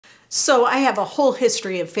So I have a whole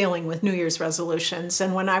history of failing with New Year's resolutions.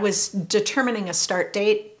 And when I was determining a start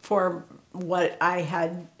date for what I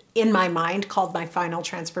had in my mind called my final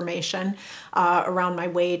transformation around my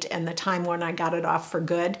weight and the time when I got it off for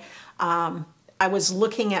good, I was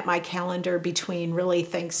looking at my calendar between really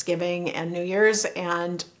Thanksgiving and New Year's,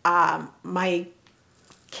 and my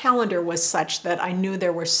calendar was such that I knew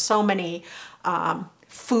there were so many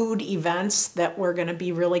food events that were going to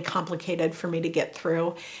be really complicated for me to get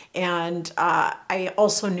through. And I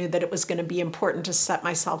also knew that it was going to be important to set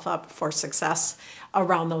myself up for success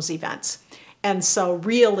around those events. And so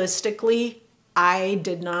realistically, I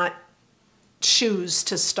did not choose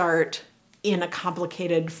to start in a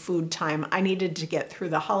complicated food time. I needed to get through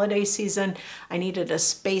the holiday season. I needed a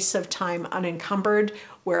space of time unencumbered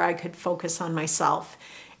where I could focus on myself.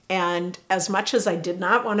 And as much as I did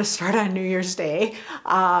not want to start on New Year's Day,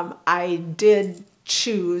 I did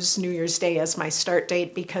choose New Year's Day as my start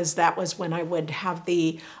date because that was when I would have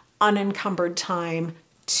the unencumbered time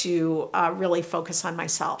to really focus on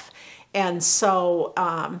myself. And so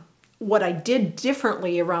what I did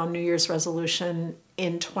differently around New Year's resolution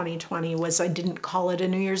in 2020 was I didn't call it a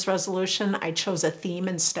New Year's resolution. I chose a theme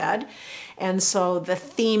instead. And so the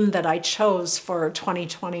theme that I chose for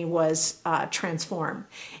 2020 was transform.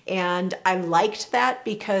 And I liked that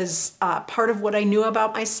because part of what I knew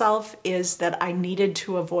about myself is that I needed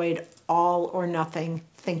to avoid all or nothing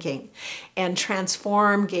thinking. And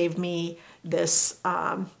transform gave me this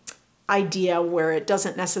idea where it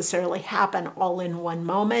doesn't necessarily happen all in one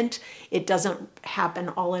moment. It doesn't happen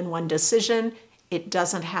all in one decision. It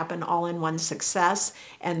doesn't happen all in one success,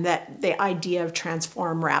 and that the idea of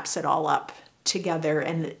transform wraps it all up together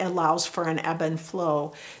and allows for an ebb and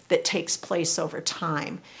flow that takes place over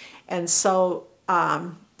time. And so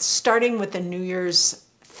starting with the New Year's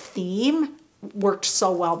theme worked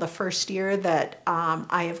so well the first year that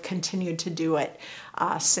I have continued to do it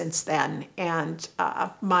since then. And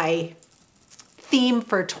my theme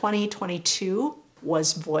for 2022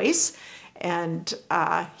 was voice. And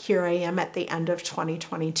here I am at the end of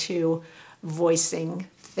 2022 voicing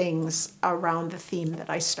things around the theme that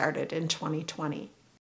I started in 2020.